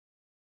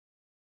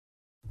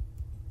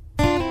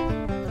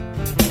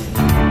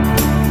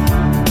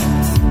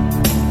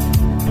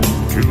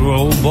Two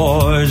old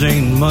boys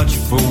ain't much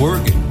for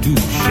working. 2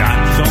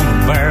 shots on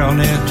a barrel and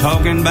they're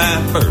talking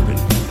about bourbon.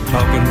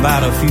 Talking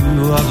about a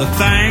few other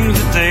things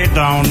that they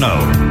don't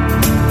know.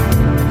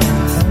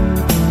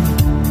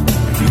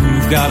 If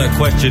you've got a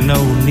question,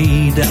 no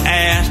need to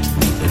ask.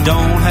 They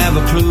don't have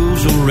a clue,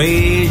 so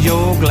raise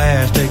your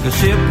glass. Take a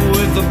sip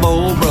with the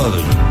Bowl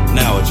Brothers.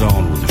 Now it's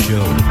on with the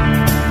show.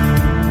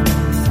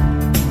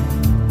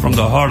 From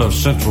the heart of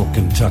central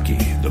Kentucky,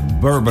 the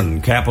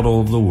bourbon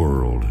capital of the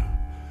world,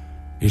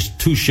 it's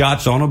 2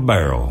 shots on a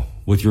barrel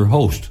with your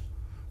host.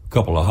 A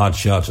couple of hot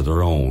shots of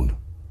their own,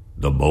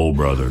 the Bowl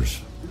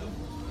Brothers.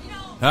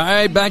 All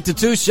right, back to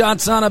 2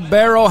 shots on a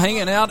barrel,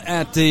 hanging out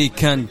at the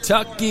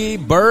Kentucky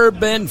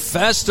Bourbon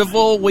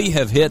Festival. We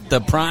have hit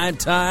the prime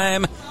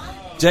time.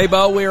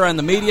 J-Bo, we are in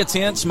the media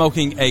tent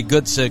smoking a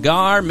good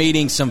cigar,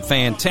 meeting some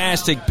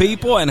fantastic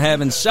people, and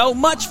having so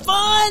much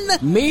fun.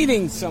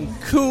 Meeting some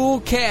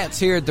cool cats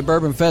here at the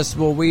Bourbon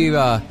Festival.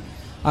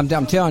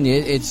 I'm telling you,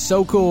 it's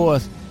so cool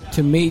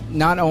to meet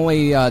not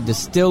only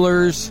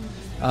distillers,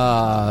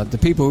 the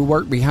people who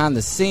work behind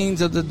the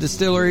scenes of the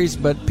distilleries,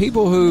 but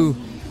people who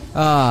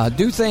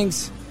do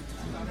things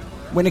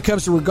when it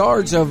comes to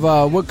regards of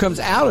what comes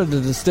out of the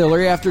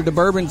distillery after the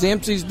bourbons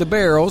empties the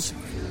barrels.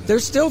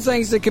 There's still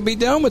things that can be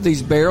done with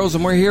these barrels,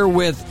 and we're here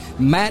with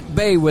Matt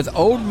Bay with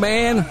Old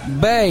Man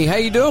Bay. How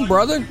you doing,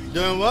 brother?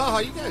 Doing well. How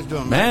you guys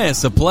doing, man?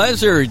 It's a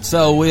pleasure.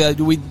 So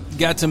we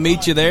got to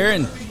meet you there,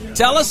 and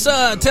tell us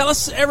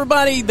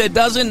everybody that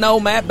doesn't know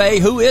Matt Bay,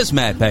 who is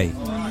Matt Bay?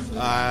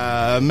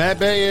 Matt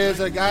Bay is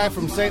a guy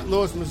from St.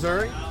 Louis,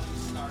 Missouri.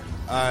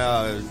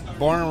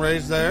 Born and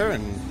raised there,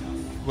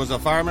 and was a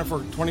fireman for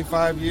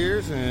 25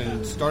 years,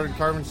 and started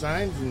carving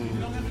signs, and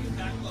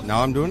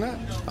now I'm doing that.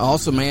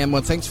 Awesome, man.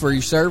 Well, thanks for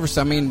your service.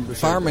 I mean,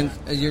 fireman,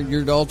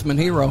 you're the ultimate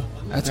hero.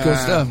 That's good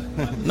stuff.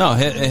 No,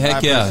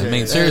 heck yeah. I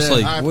mean,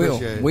 seriously. I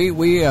appreciate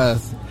it.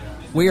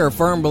 We are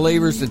firm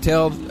believers to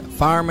tell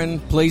firemen,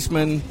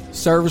 policemen,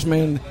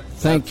 servicemen,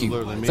 thank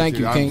Absolutely. you. Me Thank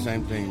too. you. I'm the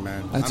same thing,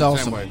 man. That's I'm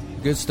awesome. The same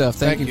way. Good stuff.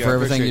 Thank you for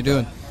everything you're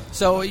doing.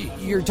 So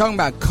you're talking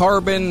about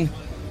carbon.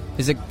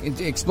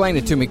 Explain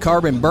it to me.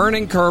 Carbon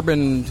burning,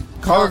 carving.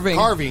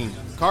 Carving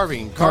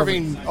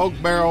oak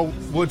barrel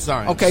wood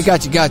signs. Okay,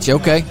 gotcha.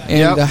 Okay.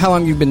 And how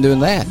long have you been doing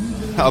that?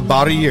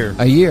 About a year.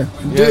 A year.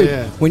 Dude,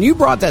 Yeah. When you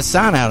brought that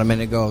sign out a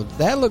minute ago,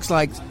 that looks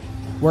like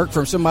work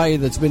from somebody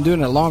that's been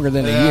doing it longer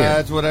than a year.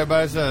 That's what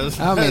everybody says.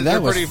 I mean,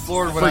 that was pretty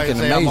floored when I say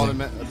freaking I'm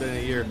amazing. only been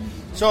a year.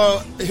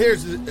 So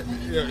here's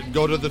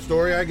go to the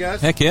story, I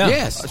guess. Heck yeah.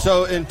 Yes.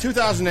 So in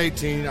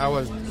 2018, I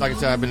was, like I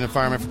said, I've been a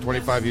fireman for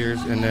 25 years,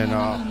 and then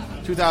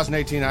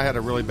 2018, I had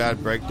a really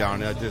bad breakdown.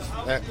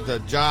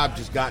 The job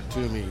just got to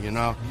me, you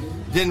know.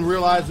 Didn't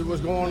realize it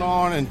was going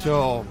on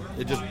until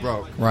it just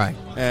broke. Right.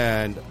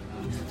 And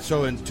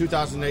so in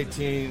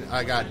 2018,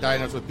 I got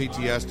diagnosed with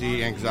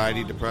PTSD,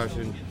 anxiety,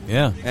 depression.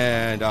 Yeah.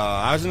 And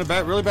I was in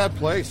a really bad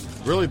place,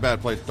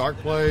 dark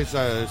place,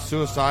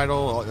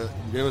 suicidal.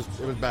 It was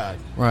bad.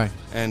 Right.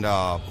 And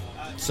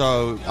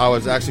so I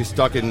was actually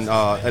stuck in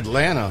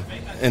Atlanta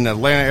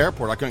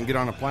airport. I couldn't get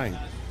on a plane.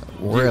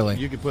 Really?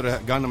 You could put a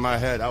gun to my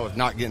head. I was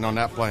not getting on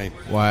that plane.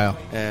 Wow.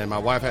 And my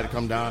wife had to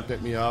come down and pick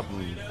me up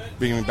and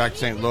bring me back to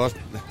St. Louis.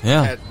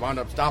 Yeah. Wound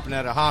up stopping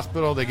at a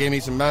hospital. They gave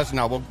me some medicine.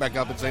 I woke back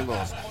up in St.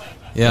 Louis.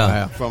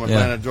 Yeah. From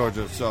Atlanta,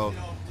 Georgia. So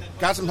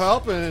got some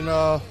help, and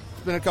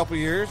it's been a couple of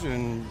years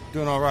and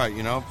doing all right,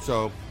 you know.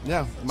 So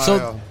yeah.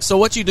 So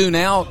what you do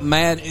now,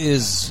 Matt,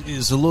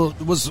 is a little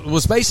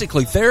was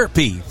basically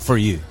therapy for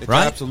you, it's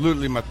right?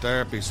 Absolutely my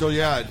therapy. So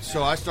yeah.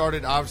 So I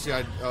started. Obviously,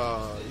 I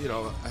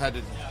had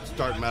to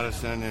start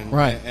medicine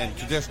and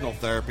traditional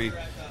therapy.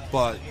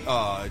 But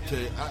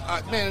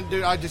man,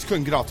 dude, I just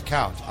couldn't get off the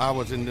couch. I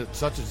was in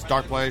such a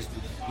dark place.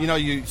 You know,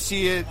 you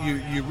see it,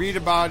 you read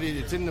about it.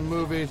 It's in the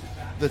movies.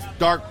 The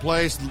dark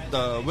place,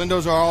 the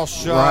windows are all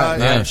shut. Right.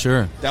 Yeah,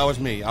 sure. That was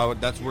me.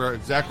 That's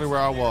exactly where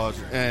I was.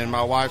 And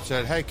my wife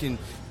said, "Hey,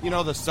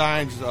 the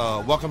signs,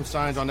 welcome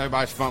signs on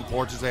everybody's front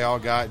porches they all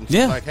got?" And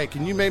she's like, "Hey,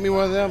 can you make me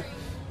one of them?"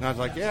 And I was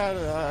like,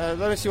 "Yeah,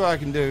 let me see what I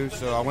can do."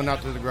 So I went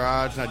out to the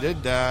garage and I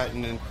did that,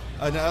 and then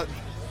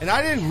and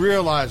I didn't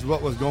realize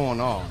what was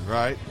going on.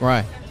 Right.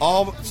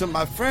 Some of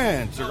my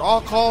friends are all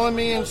calling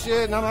me and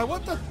shit, and I'm like,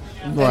 "What the."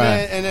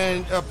 Right. And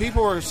then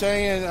people were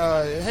saying,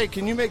 "Hey,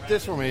 can you make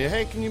this for me?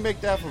 Hey, can you make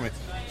that for me?"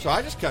 So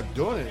I just kept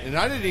doing it, and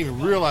I didn't even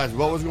realize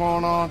what was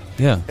going on.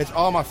 Yeah. It's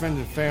all my friends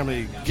and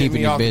family Keeping getting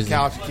me you off busy. the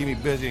couch and keep me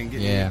busy and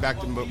getting me back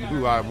to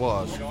who I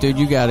was. Dude,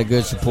 you got a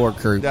good support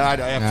crew. I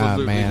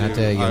absolutely man, do. I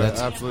tell you, I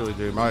absolutely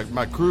do.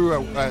 My crew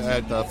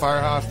at the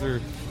firehouse,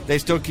 they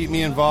still keep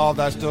me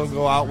involved. I still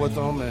go out with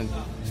them, and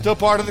still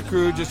part of the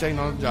crew, just ain't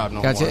on the job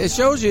no Gotcha. more. It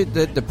shows you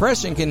that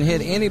depression can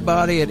hit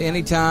anybody at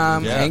any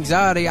time. Yeah.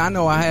 Anxiety, I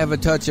know I have a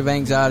touch of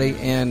anxiety,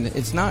 and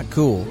it's not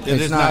cool.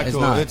 It's not cool.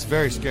 Not. It's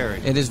very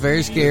scary. It is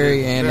very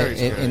scary, and very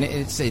scary.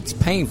 it's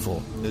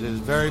painful. It is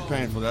very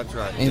painful. That's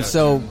right. And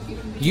so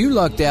you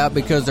lucked out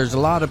because there's a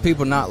lot of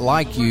people not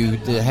like you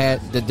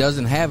that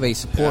doesn't have a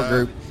support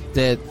group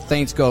that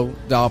things go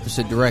the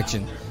opposite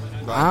direction.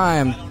 Right. I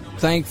am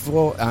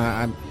thankful.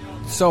 I'm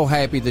so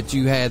happy that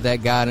you had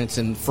that guidance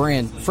and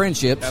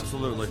friendships.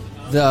 Absolutely.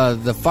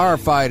 The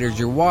firefighters,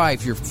 your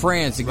wife, your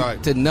friends,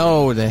 to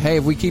know that, hey,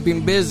 if we keep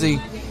him busy,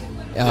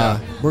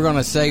 we're going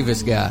to save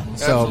this guy.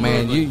 So,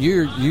 man,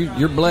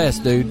 you're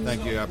blessed, dude.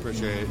 Thank you. I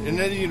appreciate it. And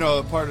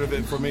then, part of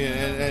it for me,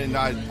 and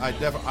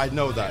I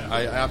know that.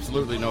 I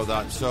absolutely know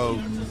that.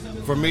 So,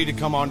 for me to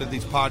come onto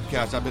these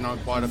podcasts, I've been on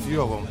quite a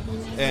few of them,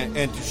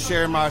 and to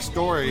share my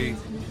story,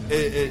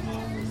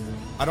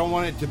 I don't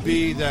want it to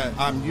be that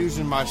I'm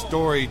using my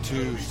story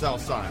to sell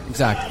signs.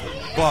 Exactly.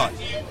 But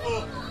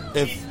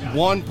if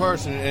one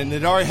person, and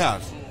it already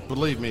has,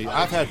 believe me,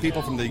 I've had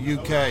people from the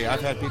UK,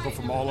 I've had people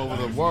from all over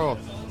the world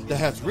that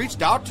has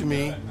reached out to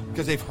me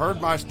because they've heard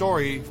my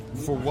story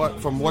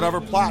from whatever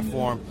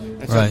platform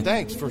and said,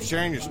 thanks for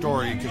sharing your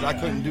story because I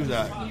couldn't do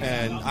that,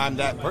 and I'm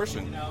that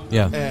person.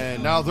 Yeah.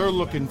 And now they're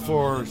looking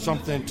for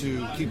something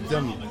to keep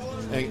them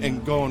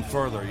and going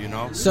further,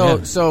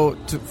 So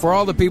for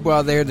all the people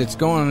out there that's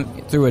going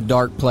through a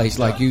dark place,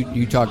 like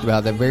you talked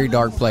about, that very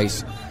dark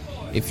place,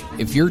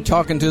 if you're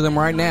talking to them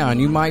right now,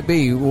 and you might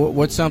be,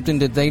 what's something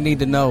that they need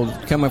to know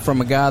coming from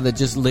a guy that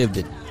just lived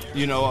it?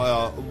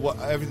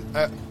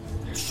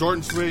 Short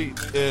and sweet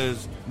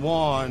is,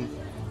 one,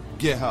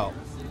 get help.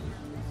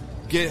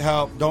 Get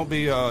help. Don't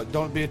be a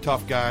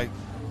tough guy.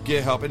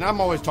 Get help. And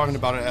I'm always talking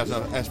about it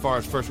as far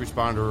as first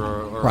responder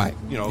or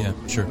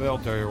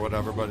military or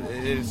whatever. But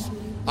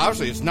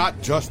obviously it's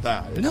not just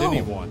that. It's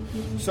anyone.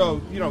 So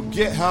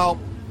get help.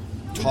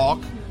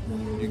 Talk.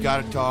 You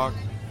got to talk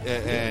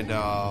and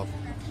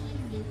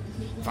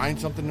find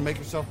something to make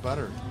yourself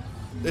better.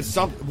 It's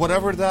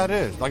whatever that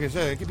is. Like I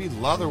said, it could be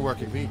leather work.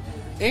 It could be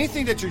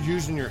anything that you're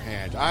using your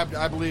hands.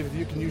 I believe if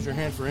you can use your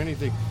hands for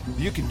anything,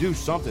 you can do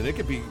something. It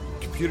could be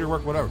computer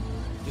work, whatever.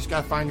 Just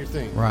got to find your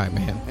thing. Right,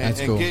 man. That's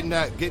cool. And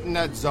get in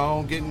that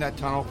zone, get in that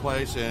tunnel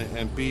place,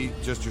 and be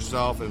just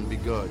yourself and be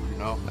good,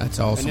 That's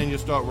awesome. And then you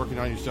start working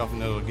on yourself,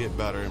 and it'll get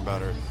better and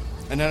better.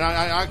 And then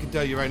I can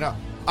tell you right now,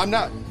 I'm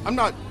not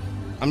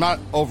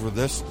over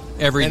this.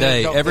 Every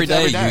day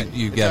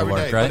you got to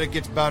work, right? But it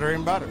gets better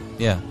and better.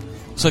 Yeah.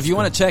 So if you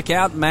want to check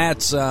out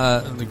Matt's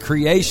the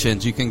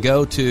creations, you can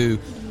go to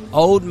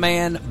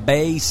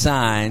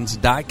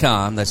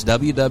oldmanbaysigns.com. That's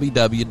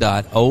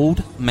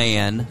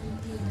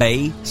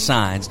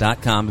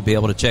www.oldmanbaysigns.com to be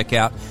able to check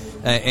out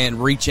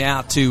and reach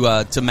out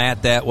to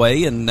Matt that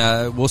way. And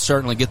we'll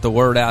certainly get the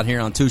word out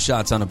here on Two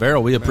Shots on a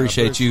Barrel. We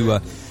appreciate you.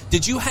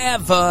 Did you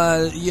have,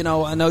 I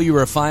know you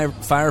were a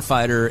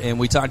firefighter, and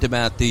we talked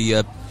about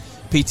the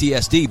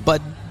PTSD,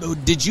 but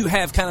did you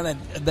have kind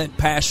of that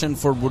passion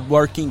for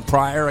woodworking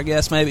prior, I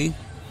guess, maybe?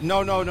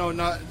 No.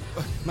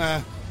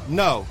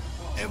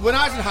 When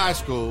I was in high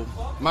school,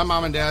 my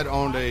mom and dad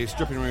owned a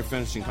stripping and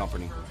refinishing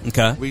company.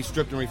 Okay. We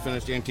stripped and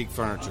refinished antique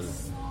furniture.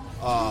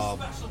 I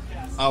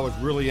was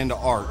really into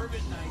art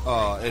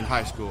in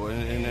high school.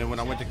 And then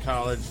when I went to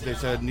college, they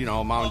said,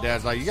 mom and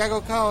dad's like, you got to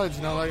go to college.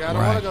 And I'm like, I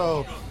don't want to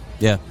go.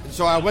 Yeah.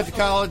 So I went to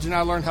college and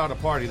I learned how to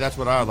party. That's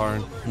what I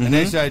learned. Mm-hmm. And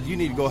they said, you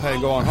need to go ahead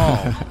and go on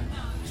home.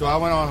 So I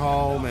went on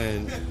home,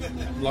 and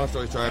long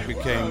story short, I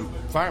became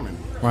fireman.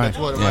 Right. That's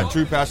what my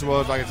true passion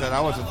was. Like I said,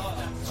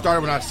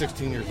 started when I was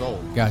 16 years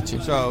old. Gotcha.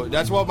 So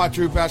that's what my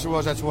true passion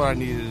was. That's what I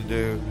needed to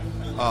do.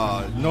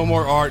 No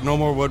more art, no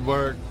more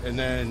woodwork, and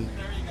then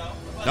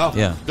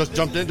just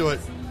jumped into it.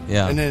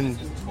 Yeah. And then,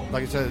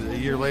 like I said, a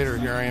year later,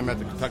 here I am at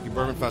the Kentucky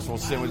Bourbon Festival,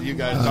 sitting with you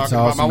guys That's talking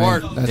awesome, about my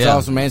man. work. That's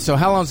awesome, man. So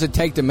how long does it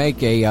take to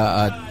make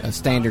a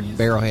standard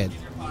barrelhead?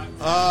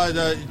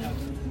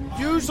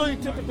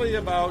 Typically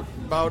about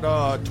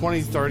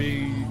 20,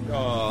 30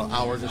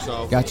 hours or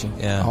so. Gotcha.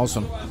 Yeah.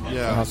 Awesome.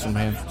 Yeah. Awesome,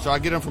 man. So I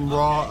get them from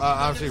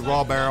obviously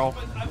raw barrel,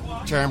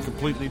 tear them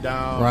completely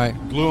down, right,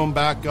 glue them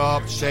back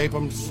up, shape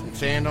them,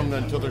 sand them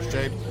until they're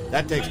shaped.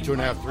 That takes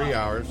 2.5, 3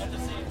 hours.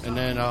 And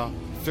then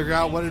figure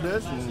out what it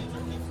is and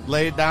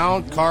lay it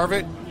down, carve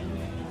it,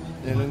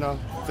 and then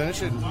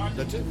finish it.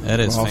 That's it. That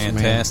is awesome,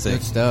 fantastic. Man.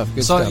 Good stuff.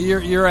 Good so stuff.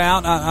 You're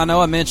out. I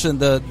know I mentioned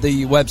the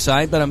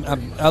website, but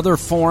other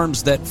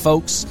forms that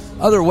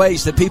other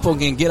ways that people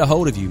can get a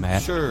hold of you,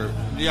 Matt. Sure.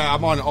 Yeah,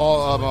 I'm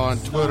on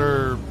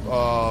Twitter,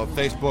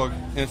 Facebook,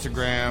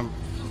 Instagram,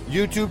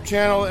 YouTube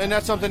channel, and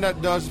that's something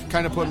that does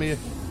kind of put me.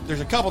 There's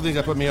a couple things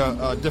that put me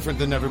different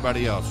than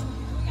everybody else.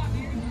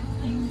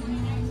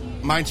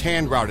 Mine's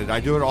hand routed. I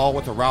do it all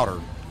with a router.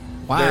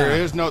 Wow.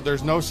 There's no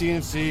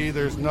CNC.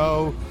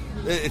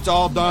 It's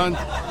all done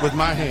with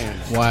my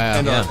hands. Wow.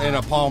 And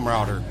a palm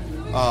router.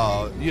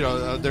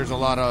 There's a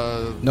lot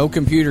of no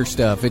computer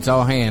stuff. It's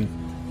all hand.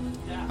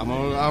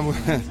 I'm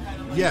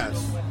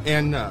yes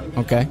and no.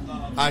 Okay.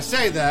 I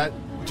say that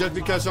just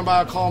because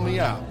somebody will call me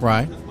out.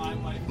 Right.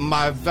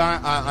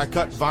 I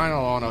cut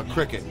vinyl on a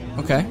Cricut.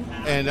 Okay.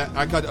 And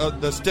I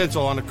cut the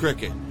stencil on a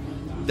Cricut.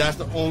 That's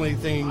the only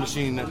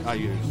machine that I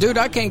use. Dude,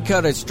 I can't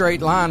cut a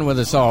straight line with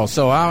a saw.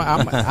 So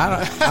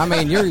I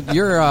mean, you're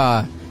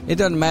it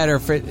doesn't matter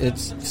if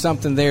it's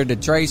something there to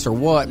trace or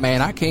what,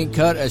 man. I can't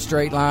cut a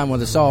straight line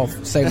with a saw,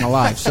 save my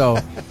life. So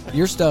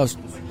your stuff's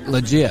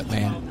legit,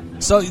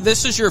 man. So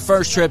this is your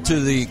first trip to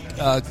the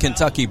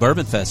Kentucky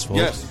Bourbon Festival.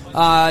 Yes.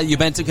 You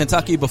been to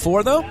Kentucky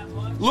before, though?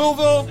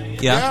 Louisville.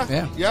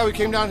 Yeah. Yeah. We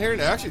came down here,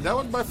 and actually, that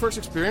was my first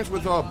experience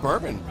with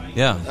bourbon.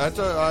 Yeah. That's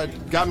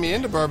got me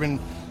into bourbon.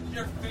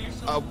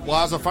 While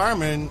I was a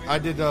fireman, I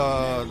did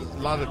a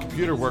lot of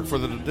computer work for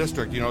the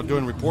district,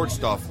 doing report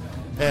stuff.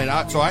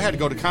 And so I had to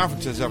go to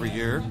conferences every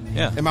year.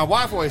 Yeah. And my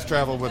wife always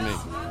traveled with me.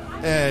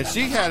 And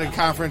she had a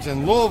conference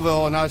in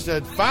Louisville, and I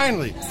said,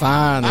 finally,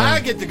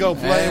 I get to go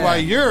play while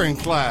you're in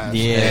class.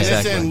 Yeah, and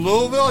exactly. It's in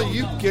Louisville? Are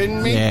you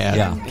kidding me?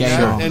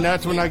 Yeah. And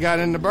that's when I got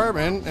into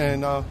bourbon,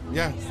 and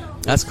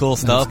That's cool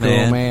stuff,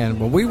 That's cool, man.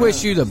 Well, we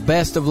wish you the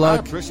best of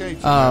luck. I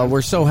appreciate you.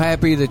 We're so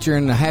happy that you're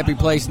in a happy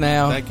place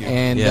now. Thank you.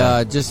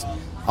 And just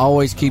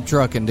always keep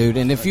trucking, dude.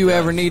 And if you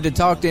ever need to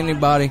talk to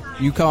anybody,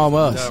 you call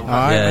us. All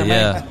right, yeah.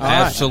 man?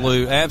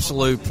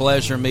 Absolute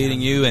pleasure meeting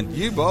you. And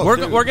you both.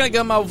 We're going to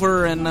come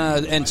over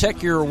and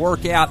check your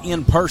workout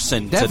in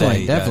person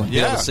today. Definitely.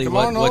 To see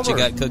what you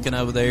got cooking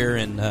over there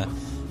and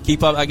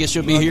keep up. I guess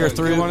you'll be here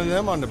through. Get one of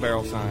them on the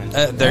barrel sign.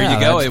 There you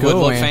go. It would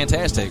look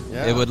fantastic.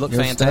 Yeah. It would look Good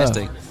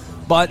fantastic.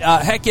 stuff. But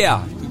heck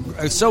yeah.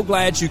 So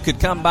glad you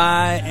could come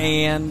by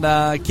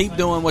and keep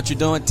doing what you're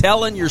doing,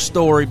 telling your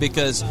story,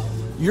 because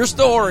your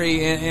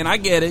story, and I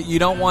get it, you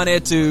don't want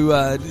it to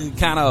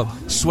kind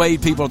of sway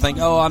people to think,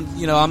 oh,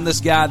 I'm this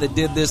guy that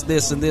did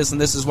this, and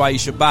this is why you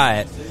should buy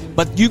it.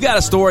 But you got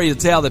a story to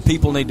tell that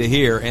people need to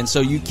hear, and so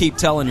you keep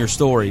telling your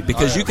story,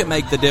 because you can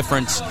make the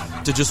difference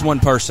to just one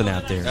person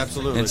out there.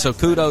 Absolutely. And so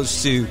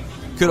kudos to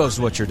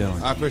what you're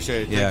doing. I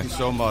appreciate it. Thank you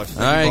so much.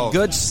 All right,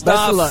 good stuff.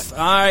 Best of luck. All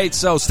right,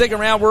 so stick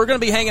around. We're going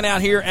to be hanging out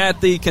here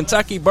at the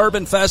Kentucky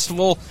Bourbon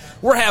Festival.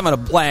 We're having a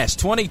blast.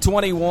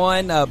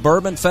 2021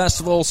 Bourbon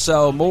Festival,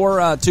 so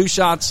more Two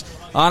Shots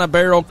on a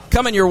Barrel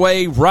coming your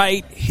way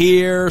right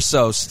here,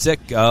 so stick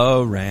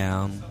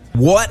around.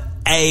 What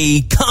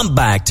a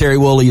comeback Terry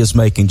Woolley is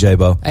making,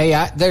 J-Bo. Hey,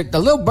 the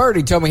little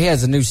birdie told me he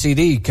has a new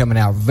CD coming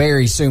out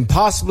very soon.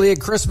 Possibly a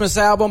Christmas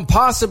album,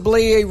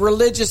 possibly a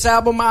religious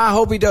album. I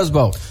hope he does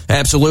both.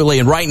 Absolutely.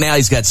 And right now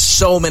he's got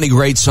so many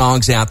great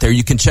songs out there.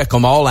 You can check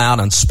them all out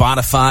on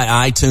Spotify,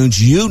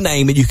 iTunes, you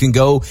name it. You can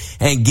go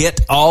and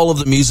get all of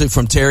the music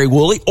from Terry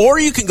Woolley, or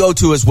you can go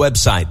to his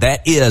website.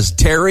 That is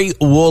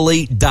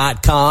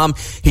terrywoolley.com.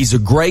 He's a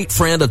great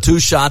friend of Two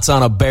Shots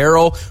on a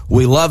Barrel.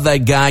 We love that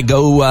guy.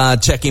 Go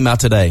check him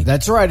out today.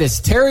 That's right. It's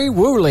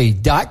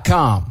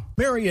terrywoolley.com.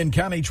 Marion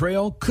County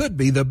Trail could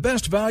be the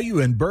best value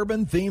in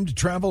bourbon-themed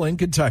travel in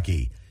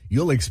Kentucky.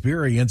 You'll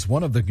experience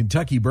one of the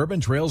Kentucky Bourbon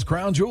Trail's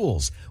crown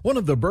jewels, one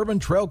of the Bourbon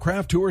Trail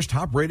Craft Tour's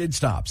top-rated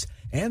stops,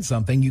 and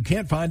something you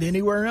can't find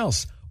anywhere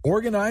else.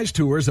 Organized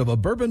tours of a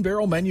bourbon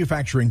barrel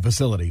manufacturing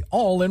facility,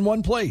 all in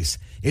one place.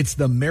 It's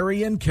the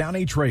Marion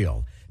County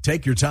Trail.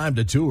 Take your time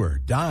to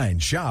tour, dine,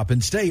 shop,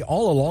 and stay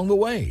all along the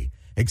way.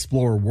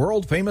 Explore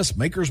world-famous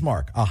Maker's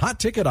Mark, a hot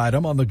ticket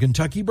item on the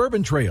Kentucky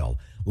Bourbon Trail.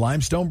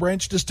 Limestone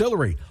Branch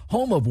Distillery,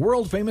 home of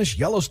world-famous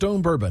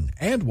Yellowstone bourbon,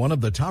 and one of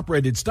the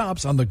top-rated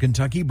stops on the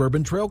Kentucky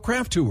Bourbon Trail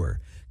Craft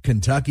Tour.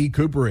 Kentucky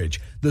Cooperage,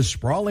 the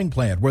sprawling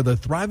plant where the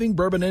thriving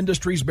bourbon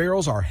industry's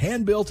barrels are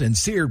hand-built and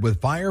seared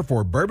with fire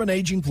for bourbon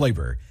aging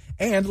flavor.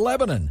 And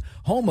Lebanon,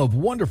 home of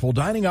wonderful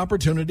dining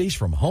opportunities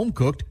from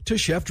home-cooked to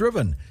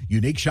chef-driven.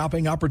 Unique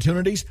shopping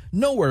opportunities,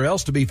 nowhere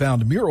else to be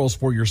found murals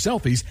for your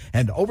selfies,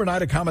 and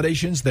overnight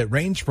accommodations that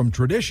range from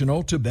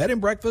traditional to bed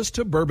and breakfast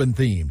to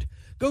bourbon-themed.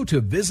 Go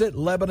to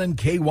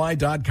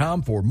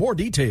visitlebanonky.com for more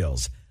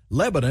details.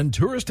 Lebanon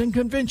Tourist and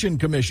Convention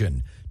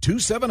Commission,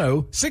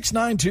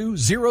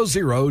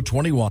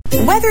 270-692-0021.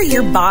 Whether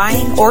you're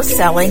buying or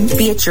selling,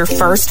 be it your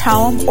first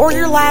home or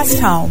your last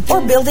home, or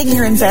building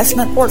your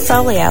investment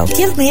portfolio,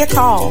 give me a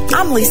call.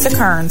 I'm Lisa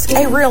Kearns,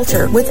 a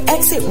realtor with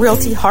Exit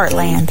Realty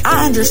Heartland.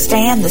 I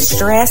understand the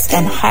stress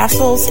and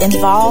hassles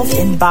involved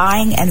in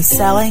buying and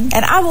selling,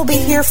 and I will be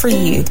here for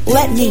you.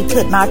 Let me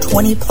put my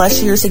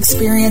 20-plus years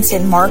experience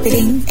in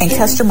marketing and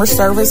customer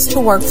service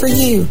to work for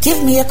you.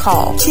 Give me a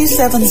call,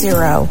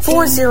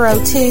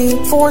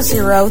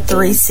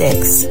 270-402-4036.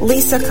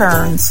 Lisa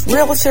Kearns,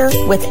 realtor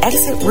with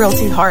Exit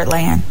Realty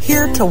Heartland,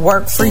 here to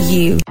work for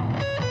you.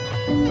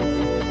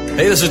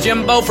 Hey, this is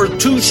Jimbo for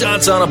Two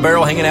Shots on a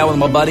Barrel, hanging out with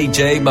my buddy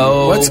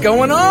J-Bo. What's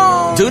going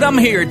on? Dude, I'm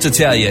here to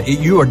tell you,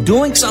 you are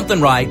doing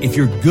something right if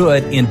you're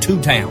good in two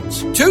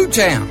towns. Two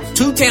towns.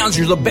 Two towns,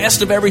 you're the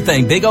best of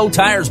everything. Big Old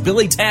Tires,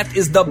 Billy Taft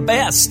is the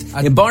best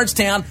in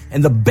Bardstown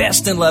and the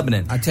best in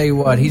Lebanon. I tell you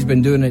what, he's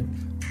been doing it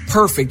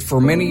perfect for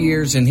many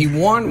years, and he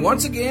won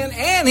once again,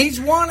 and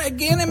he's won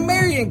again in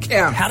Marion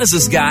County. How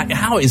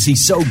is he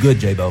so good,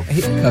 J-Bo?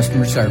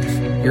 Customer service.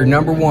 You're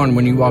number one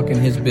when you walk in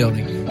his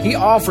building. He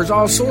offers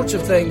all sorts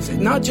of things,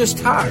 not just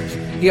tires.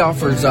 He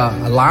offers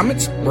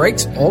alignments,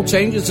 brakes, oil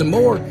changes, and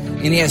more.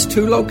 And he has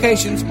two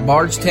locations,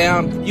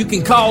 Bardstown. You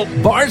can call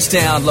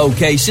Bardstown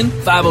location,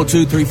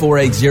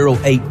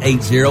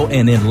 502-348-0880,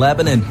 and in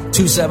Lebanon,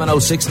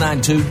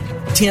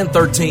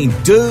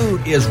 270-692-1013.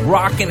 Dude is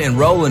rocking and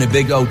rolling at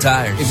Big Old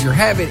Tires. If you're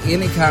having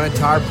any kind of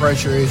tire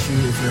pressure issue,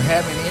 if you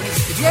have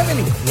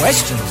any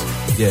questions,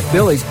 Yeah.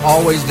 Billy's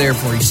always there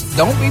for you.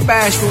 Don't be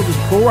bashful. Just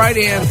pull right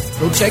in.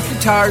 Go check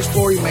your tires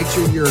for you. Make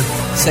sure you're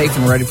safe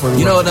and ready for the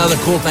You know road. another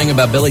cool thing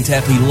about Billy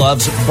Taft? He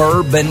loves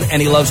bourbon,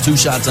 and he loves 2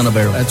 Shots on a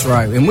Barrel. That's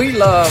right. And we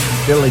love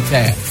Billy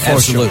Taft.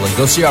 Absolutely.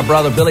 Go see our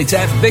brother Billy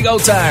Taft, Big O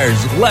Tires,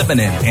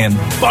 Lebanon, and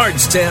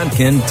Bardstown,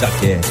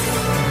 Kentucky.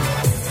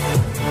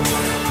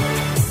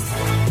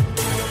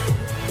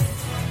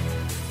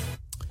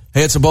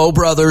 Hey, it's the Bow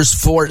Brothers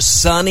for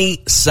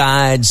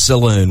Sunnyside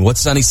Saloon.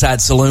 What's Sunnyside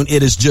Saloon?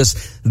 It is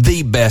just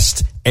the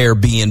best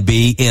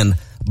Airbnb in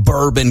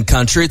Bourbon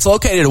Country. It's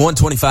located at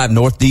 125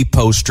 North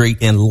Depot Street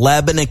in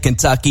Lebanon,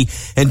 Kentucky.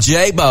 And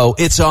J-Bo,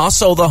 it's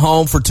also the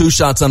home for 2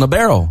 Shots on a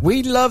Barrel.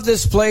 We love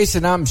this place,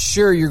 and I'm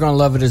sure you're going to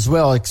love it as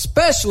well,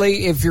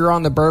 especially if you're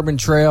on the Bourbon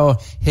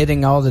Trail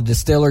hitting all the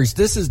distilleries.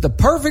 This is the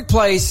perfect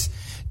place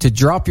to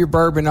drop your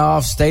bourbon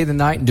off, stay the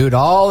night, and do it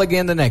all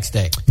again the next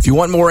day. If you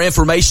want more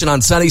information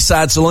on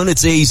Sunnyside Saloon,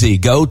 it's easy.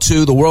 Go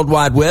to the World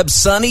Wide Web,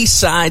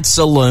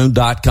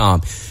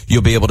 sunnysidesaloon.com.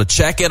 You'll be able to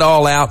check it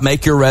all out,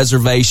 make your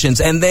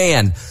reservations, and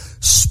then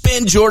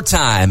spend your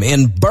time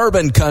in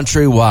Bourbon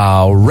Country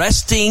while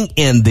resting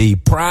in the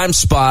prime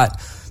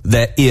spot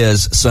that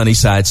is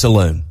Sunnyside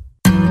Saloon.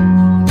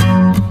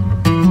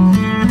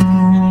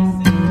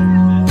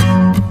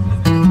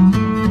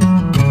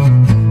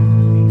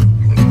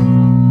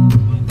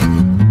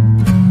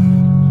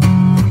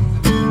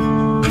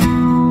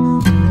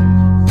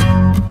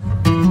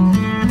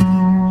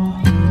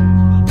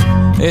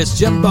 It's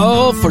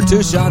Jimbo for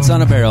 2 Shots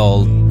on a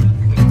Barrel.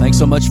 Thanks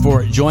so much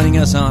for joining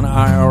us on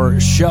our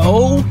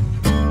show.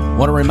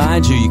 Want to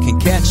remind you, you can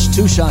catch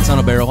 2 Shots on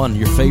a Barrel on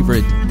your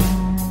favorite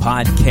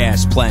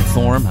podcast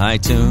platform,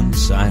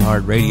 iTunes,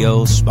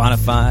 iHeartRadio,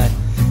 Spotify,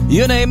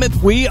 you name it.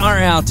 We are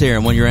out there.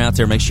 And when you're out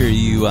there, make sure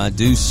you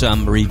do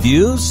some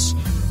reviews.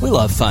 We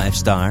love 5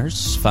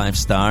 stars. 5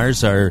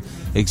 stars are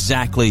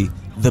exactly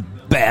the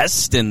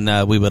best,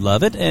 and we would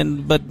love it.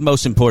 But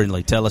most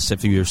importantly, tell us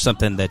if you're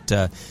something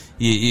that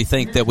you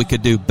think that we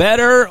could do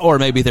better, or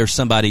maybe there's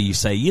somebody you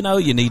say,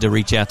 you need to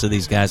reach out to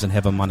these guys and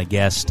have them on a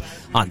guest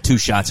on 2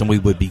 Shots, and we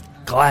would be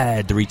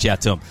glad to reach out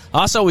to them.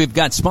 Also, we've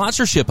got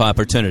sponsorship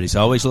opportunities.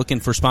 Always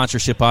looking for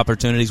sponsorship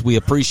opportunities. We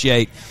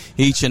appreciate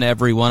each and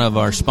every one of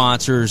our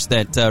sponsors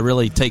that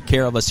really take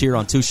care of us here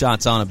on 2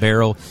 Shots on a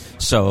Barrel.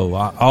 So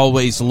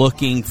always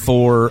looking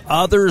for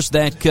others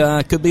that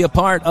could be a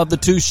part of the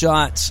 2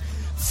 Shots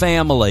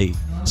family.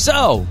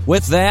 So,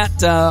 with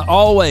that,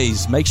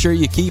 always make sure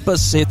you keep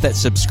us, hit that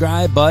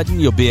subscribe button.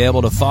 You'll be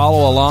able to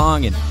follow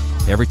along, and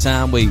every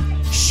time we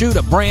shoot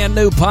a brand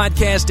new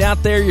podcast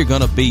out there, you're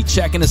going to be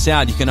checking us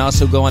out. You can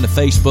also go onto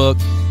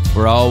Facebook.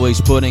 We're always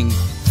putting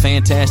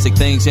fantastic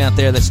things out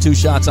there. That's 2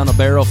 Shots on a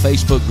Barrel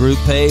Facebook group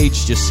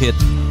page. Just hit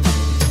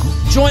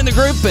join the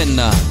group and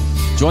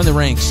join the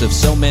ranks of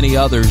so many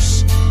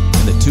others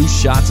in the 2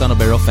 Shots on a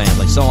Barrel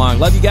family. So long.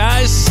 Love you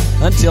guys.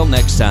 Until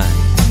next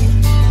time.